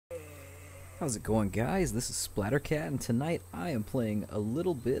How's it going, guys? This is Splattercat, and tonight I am playing a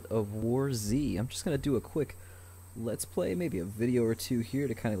little bit of Warz. I'm just going to do a quick let's play, maybe a video or two here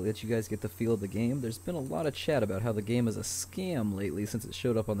to kind of let you guys get the feel of the game. There's been a lot of chat about how the game is a scam lately since it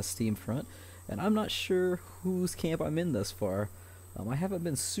showed up on the Steam front, and I'm not sure whose camp I'm in thus far. I haven't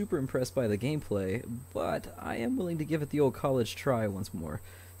been super impressed by the gameplay, but I am willing to give it the old college try once more.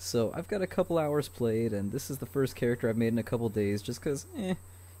 So I've got a couple hours played, and this is the first character I've made in a couple days just because,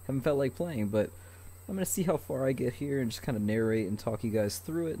 haven't felt like playing, but I'm going to see how far I get here and just kind of narrate and talk you guys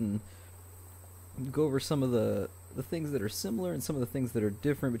through it and go over some of the things that are similar and some of the things that are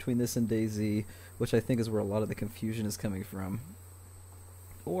different between this and DayZ, which I think is where a lot of the confusion is coming from.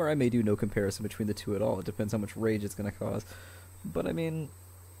 Or I may do no comparison between the two at all. It depends how much rage it's going to cause. But I mean,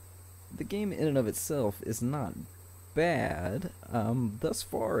 the game in and of itself is not bad. Thus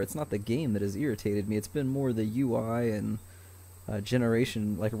far, it's not the game that has irritated me. It's been more the UI and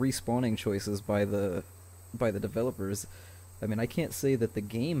generation, like respawning choices by the developers. I mean, I can't say that the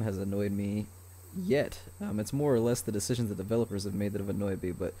game has annoyed me yet. It's more or less the decisions the developers have made that have annoyed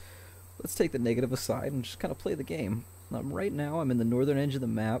me, but let's take the negative aside and just kind of play the game. Right now I'm in the northern edge of the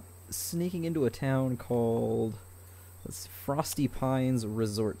map, sneaking into a town called Frosty Pines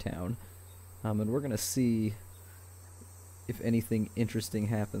Resort Town, and we're gonna see if anything interesting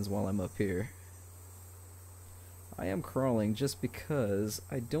happens while I'm up here. I am crawling just because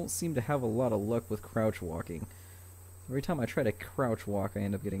I don't seem to have a lot of luck with crouch walking. Every time I try to crouch walk, I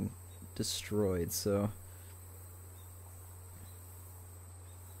end up getting destroyed, so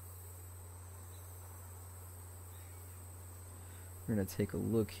we're gonna take a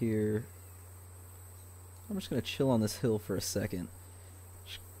look here. I'm just gonna chill on this hill for a second.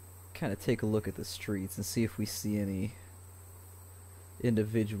 Just kind of take a look at the streets and see if we see any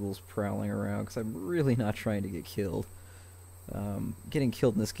individuals prowling around, because I'm really not trying to get killed. Getting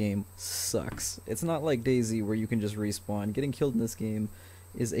killed in this game sucks. It's not like DayZ where you can just respawn. Getting killed in this game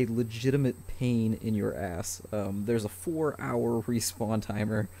is a legitimate pain in your ass. There's a 4-hour respawn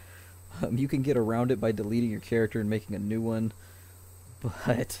timer. You can get around it by deleting your character and making a new one,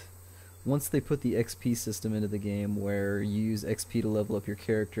 but once they put the XP system into the game where you use XP to level up your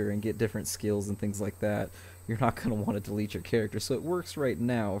character and get different skills and things like that, you're not going to want to delete your character. So it works right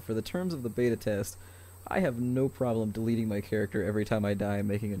now. For the terms of the beta test, I have no problem deleting my character every time I die and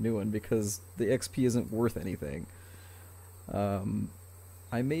making a new one because the XP isn't worth anything.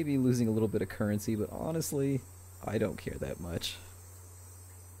 I may be losing a little bit of currency, but honestly, I don't care that much.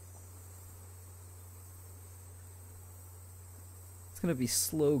 Gonna be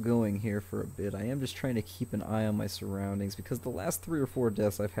slow going here for a bit. I am just trying to keep an eye on my surroundings because the last 3 or 4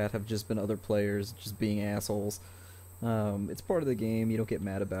 deaths I've had have just been other players just being assholes. It's part of the game, you don't get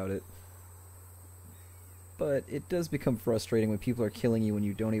mad about it. But it does become frustrating when people are killing you when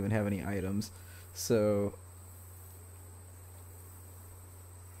you don't even have any items. So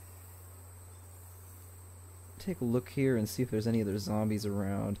take a look here and see if there's any other zombies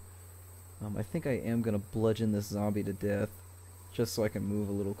around. I think I am gonna bludgeon this zombie to death, just so I can move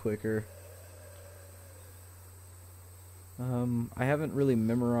a little quicker. I haven't really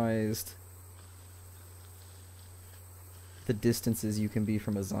memorized the distances you can be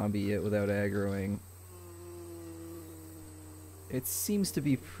from a zombie yet without aggroing. It seems to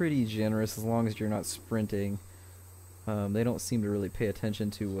be pretty generous as long as you're not sprinting. They don't seem to really pay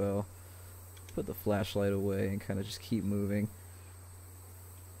attention too well. Put the flashlight away and kind of just keep moving.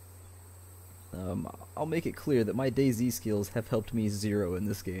 I'll make it clear that my DayZ skills have helped me zero in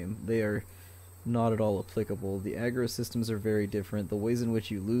this game. They are not at all applicable. The aggro systems are very different. The ways in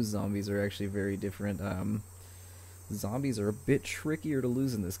which you lose zombies are actually very different. Zombies are a bit trickier to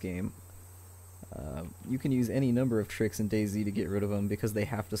lose in this game. You can use any number of tricks in DayZ to get rid of them because they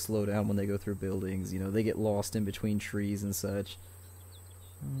have to slow down when they go through buildings. You know, they get lost in between trees and such.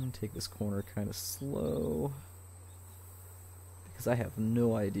 Take this corner kind of slow, because I have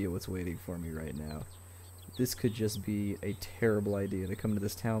no idea what's waiting for me right now. This could just be a terrible idea to come to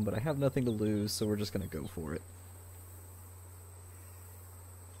this town, but I have nothing to lose, so we're just going to go for it.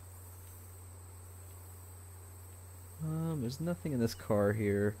 There's nothing in this car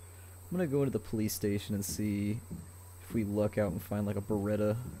here. I'm going to go into the police station and see if we luck out and find like a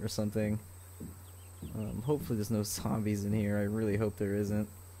Beretta or something. Hopefully there's no zombies in here. I really hope there isn't.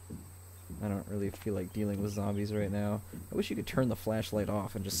 I don't really feel like dealing with zombies right now. I wish you could turn the flashlight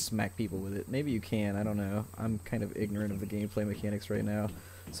off and just smack people with it. Maybe you can, I don't know. I'm kind of ignorant of the gameplay mechanics right now,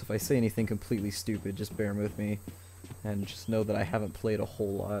 so if I say anything completely stupid, just bear with me. And just know that I haven't played a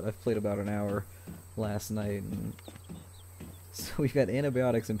whole lot. I've played about an hour last night. And so we've got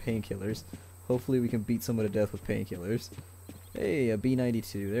antibiotics and painkillers. Hopefully we can beat someone to death with painkillers. Hey, a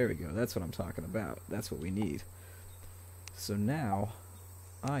B92. There we go. That's what I'm talking about. That's what we need. So now,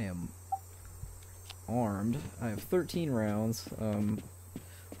 I am armed. I have 13 rounds.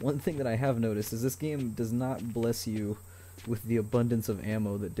 One thing that I have noticed is this game does not bless you with the abundance of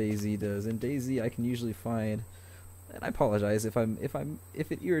ammo that DayZ does. In DayZ, I can usually find, and I apologize if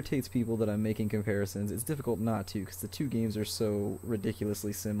it irritates people that I'm making comparisons. It's difficult not to, because the two games are so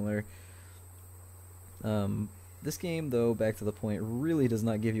ridiculously similar. This game, though, back to the point, really does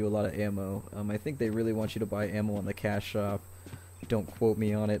not give you a lot of ammo. I think they really want you to buy ammo on the cash shop. Don't quote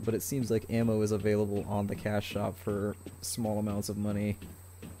me on it, but it seems like ammo is available on the cash shop for small amounts of money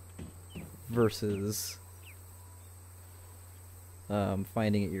versus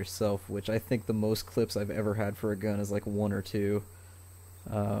finding it yourself, which I think the most clips I've ever had for a gun is like 1 or 2.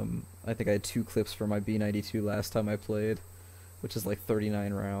 I think I had 2 clips for my B92 last time I played, which is like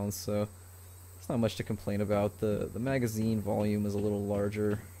 39 rounds, so it's not much to complain about. The magazine volume is a little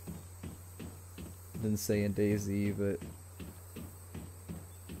larger than, say, in DayZ, but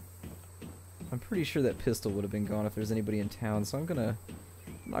I'm pretty sure that pistol would have been gone if there's anybody in town, so I'm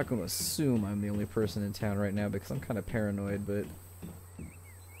not gonna assume I'm the only person in town right now because I'm kind of paranoid, but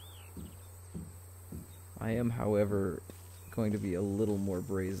I am, however, going to be a little more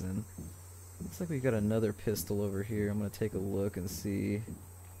brazen. Looks like we got another pistol over here. I'm gonna take a look and see.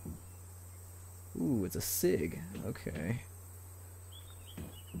 Ooh, it's a SIG. Okay.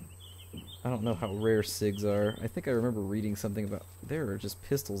 I don't know how rare SIGs are. I think I remember reading something about... There are just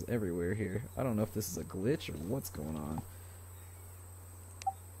pistols everywhere here. I don't know if this is a glitch or what's going on.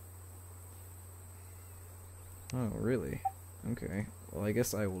 Oh, really? Okay. Well, I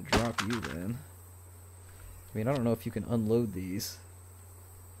guess I will drop you then. I mean, I don't know if you can unload these.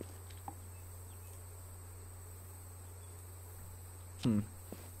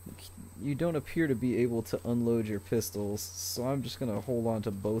 You don't appear to be able to unload your pistols, so I'm just gonna hold on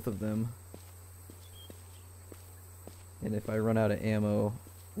to both of them. And if I run out of ammo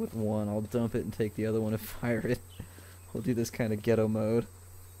with one, I'll dump it and take the other one and fire it. We'll do this kind of ghetto mode,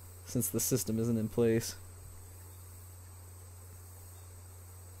 since the system isn't in place.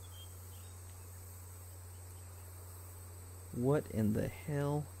 What in the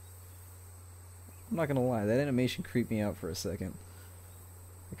hell? I'm not gonna lie, that animation creeped me out for a second.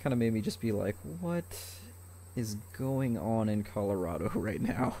 It kind of made me just be like, what is going on in Colorado right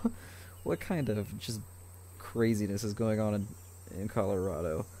now? What kind of just craziness is going on in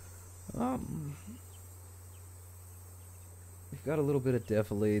Colorado? We've got a little bit of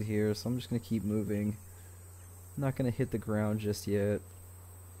defilade here, so I'm just going to keep moving. I'm not going to hit the ground just yet.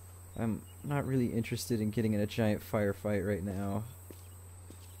 I'm not really interested in getting in a giant firefight right now.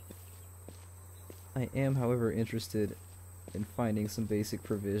 I am, however, interested in finding some basic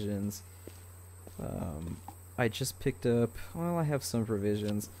provisions. I just picked up... Well, I have some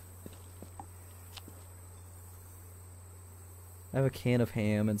provisions. I have a can of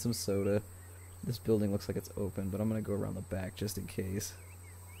ham and some soda. This building looks like it's open, but I'm gonna go around the back just in case.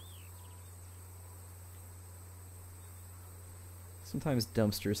 Sometimes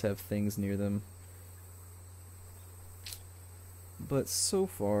dumpsters have things near them. But so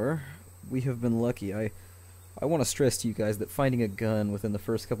far, we have been lucky. I want to stress to you guys that finding a gun within the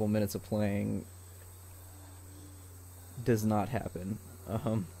first couple minutes of playing does not happen.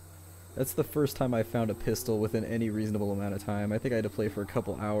 That's the first time I found a pistol within any reasonable amount of time. I think I had to play for a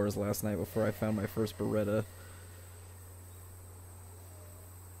couple hours last night before I found my first Beretta.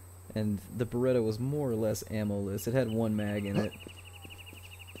 And the Beretta was more or less ammo-less. It had 1 mag in it.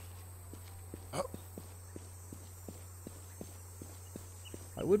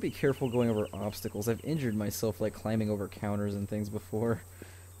 I would be careful going over obstacles. I've injured myself like climbing over counters and things before,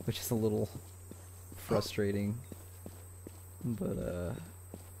 which is a little frustrating. But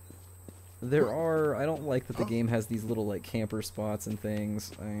there are... I don't like that the game has these little like camper spots and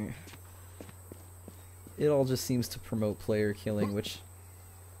things. It all just seems to promote player killing, which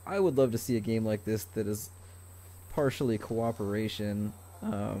I would love to see a game like this that is partially cooperation,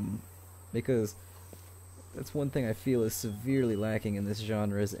 because that's one thing I feel is severely lacking in this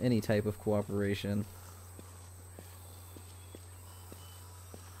genre, is any type of cooperation.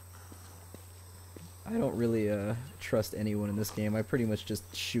 I don't really trust anyone in this game. I pretty much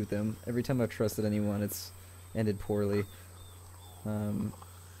just shoot them. Every time I've trusted anyone, it's ended poorly.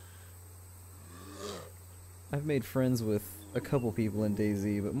 I've made friends with a couple people in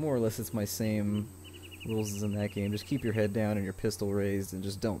DayZ, but more or less it's my same rules as in that game. Just keep your head down and your pistol raised and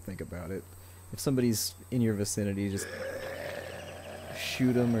just don't think about it. If somebody's in your vicinity, just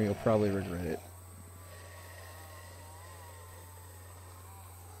shoot them or you'll probably regret it.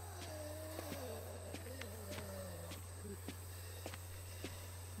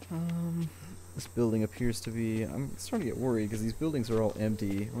 This building appears to be... I'm starting to get worried because these buildings are all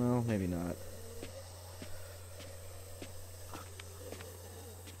empty. Well, maybe not.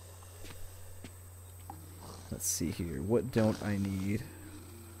 Let's see here. What don't I need?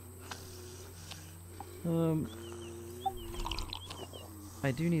 I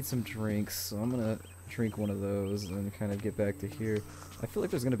do need some drinks, so I'm gonna drink one of those and kind of get back to here. I feel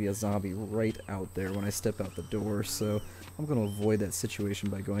like there's gonna be a zombie right out there when I step out the door, so I'm gonna avoid that situation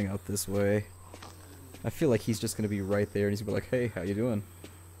by going out this way. I feel like he's just gonna be right there and he's gonna be like, hey, how you doing?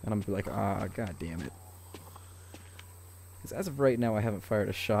 And I'm gonna be like, ah, god damn it. Because as of right now I haven't fired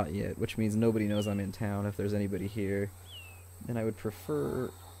a shot yet, which means nobody knows I'm in town if there's anybody here. And I would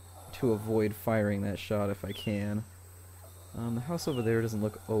prefer to avoid firing that shot if I can. The house over there doesn't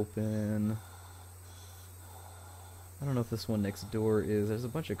look open. I don't know if this one next door is. There's a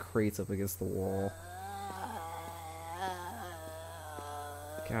bunch of crates up against the wall.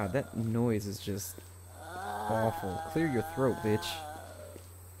 God, that noise is just awful. Clear your throat, bitch.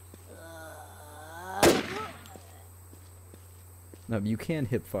 No, you can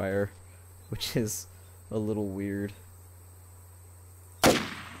hip fire, which is a little weird.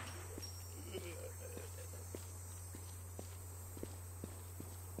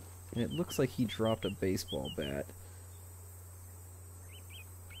 And it looks like he dropped a baseball bat.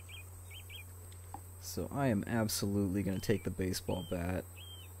 So I am absolutely going to take the baseball bat.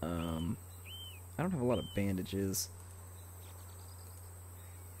 I don't have a lot of bandages.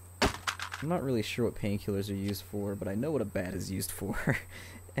 I'm not really sure what painkillers are used for, but I know what a bat is used for.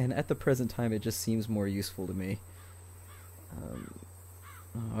 And at the present time, it just seems more useful to me.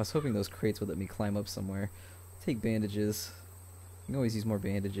 I was hoping those crates would let me climb up somewhere. Take bandages. You can always use more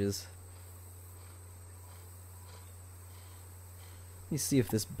bandages. Let me see if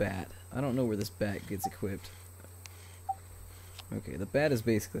this bat... I don't know where this bat gets equipped. Okay, the bat is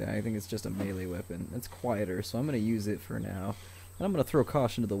basically... I think it's just a melee weapon. It's quieter, so I'm going to use it for now. And I'm going to throw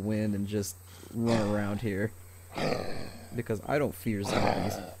caution to the wind and just run around here. Because I don't fear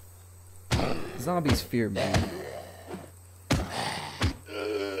zombies. Zombies fear me.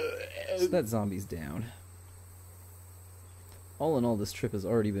 So that zombie's down. All in all, this trip has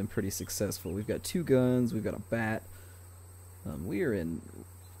already been pretty successful. We've got 2 guns, we've got a bat. We are in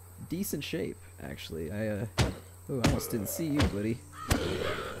decent shape, actually. I almost didn't see you, buddy.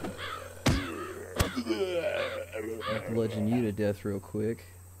 I'll bludgeon you to death real quick.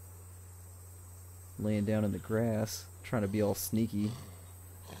 Laying down in the grass, trying to be all sneaky.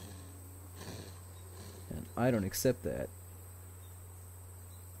 And I don't accept that.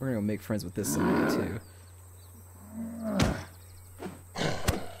 We're gonna go make friends with this zombie, too.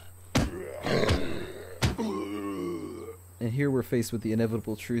 And here we're faced with the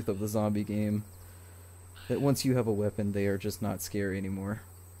inevitable truth of the zombie game. That once you have a weapon, they are just not scary anymore.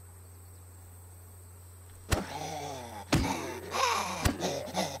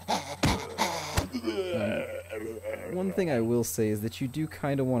 One thing I will say is that you do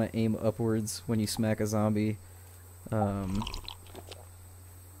kind of want to aim upwards when you smack a zombie.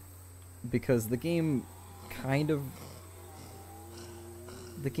 Because the game kind of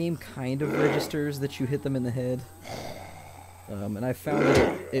registers that you hit them in the head. And I found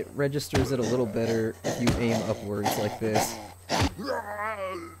that it registers it a little better if you aim upwards like this.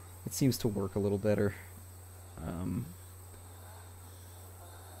 It seems to work a little better.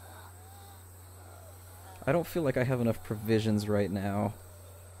 I don't feel like I have enough provisions right now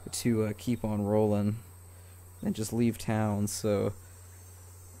to keep on rolling and just leave town, so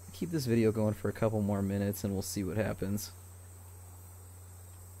keep this video going for a couple more minutes and we'll see what happens.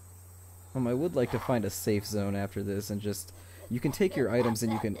 I would like to find a safe zone after this and just... You can take your items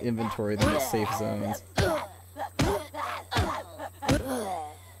and you can inventory them at safe zones.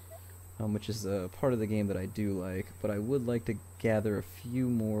 Which is a part of the game that I do like, but I would like to gather a few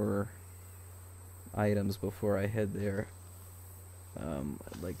more items before I head there.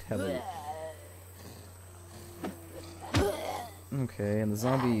 I'd like to have a... Okay, and the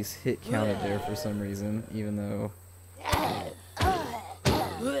zombies hit counted there for some reason, even though...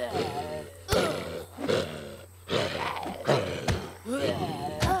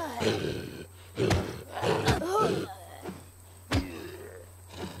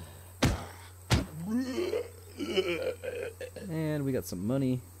 And we got some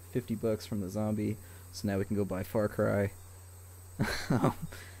money, 50 bucks from the zombie, so now we can go buy Far Cry.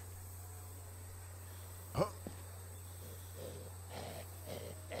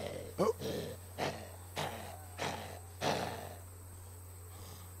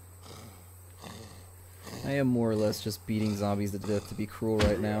 I am more or less just beating zombies to death to be cruel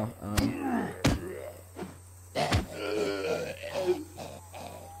right now.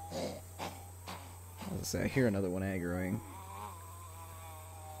 gonna say, I hear another one aggroing.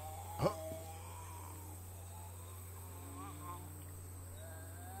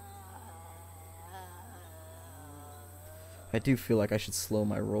 I do feel like I should slow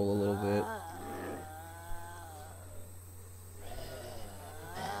my roll a little bit.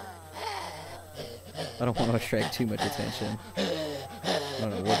 I don't want to attract too much attention. I don't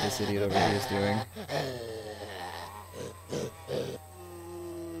know what this idiot over here is doing.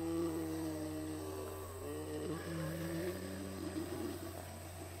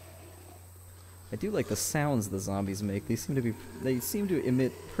 I do like the sounds the zombies make. They seem to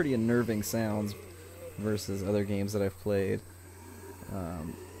emit pretty unnerving sounds versus other games that I've played.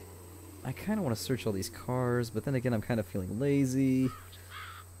 I kind of want to search all these cars, but then again I'm kind of feeling lazy.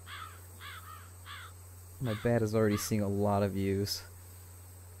 My bat is already seeing a lot of use.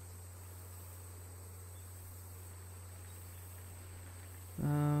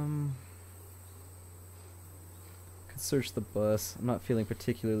 Could search the bus. I'm not feeling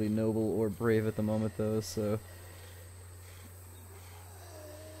particularly noble or brave at the moment though, so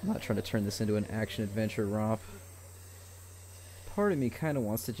I'm not trying to turn this into an action-adventure romp. Part of me kind of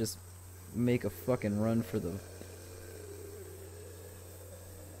wants to just make a fucking run for the...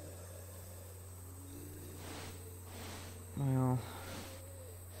 Well...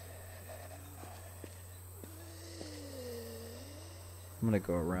 I'm gonna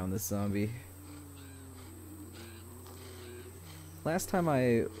go around this zombie. Last time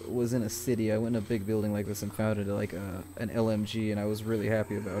I was in a city, I went in a big building like this and found it like an LMG, and I was really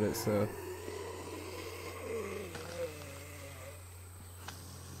happy about it, so...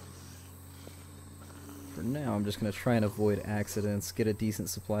 For now, I'm just gonna try and avoid accidents, get a decent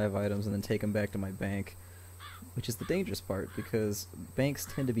supply of items, and then take them back to my bank. Which is the dangerous part, because banks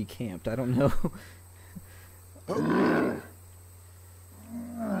tend to be camped. I don't know.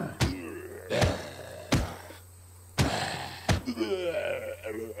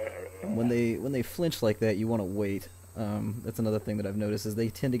 When they flinch like that, you want to wait. That's another thing that I've noticed, is they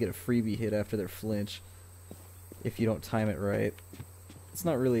tend to get a freebie hit after their flinch if you don't time it right. It's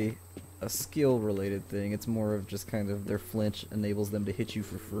not really a skill related thing, it's more of just kind of their flinch enables them to hit you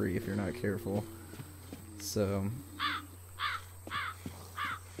for free if you're not careful. So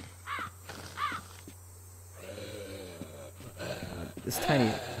this tiny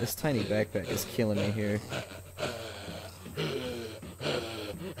backpack is killing me here.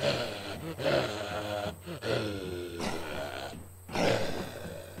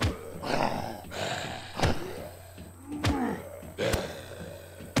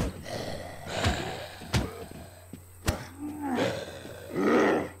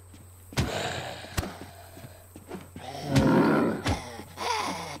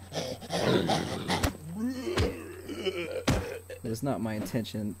 It's not my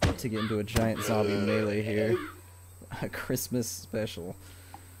intention to get into a giant zombie melee here. A Christmas special.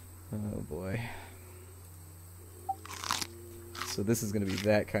 Oh boy. So this is going to be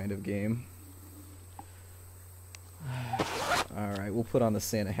that kind of game. Alright, we'll put on the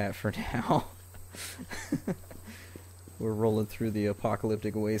Santa hat for now. We're rolling through the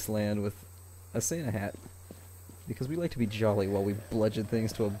apocalyptic wasteland with a Santa hat. Because we like to be jolly while we bludgeon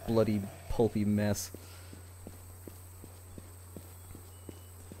things to a bloody, pulpy mess.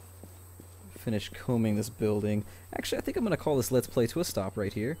 Finish combing this building. Actually, I think I'm going to call this Let's Play to a stop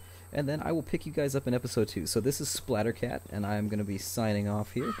right here, and then I will pick you guys up in episode 2. So this is Splattercat, and I'm going to be signing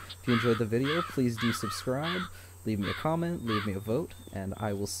off here. If you enjoyed the video, please do subscribe, leave me a comment, leave me a vote, and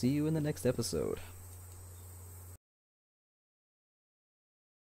I will see you in the next episode.